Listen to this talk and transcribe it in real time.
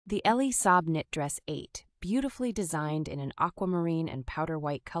The Elie Saab Knit Dress 8, beautifully designed in an aquamarine and powder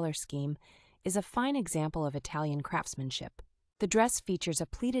white color scheme, is a fine example of Italian craftsmanship. The dress features a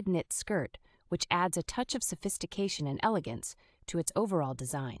pleated knit skirt, which adds a touch of sophistication and elegance to its overall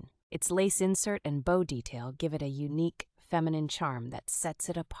design. Its lace insert and bow detail give it a unique, feminine charm that sets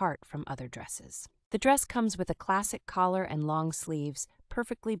it apart from other dresses. The dress comes with a classic collar and long sleeves,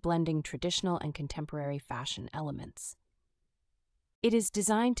 perfectly blending traditional and contemporary fashion elements. It is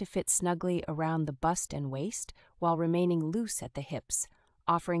designed to fit snugly around the bust and waist while remaining loose at the hips,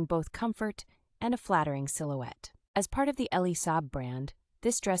 offering both comfort and a flattering silhouette. As part of the Elie Saab brand,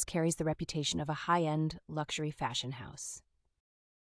 this dress carries the reputation of a high-end luxury fashion house.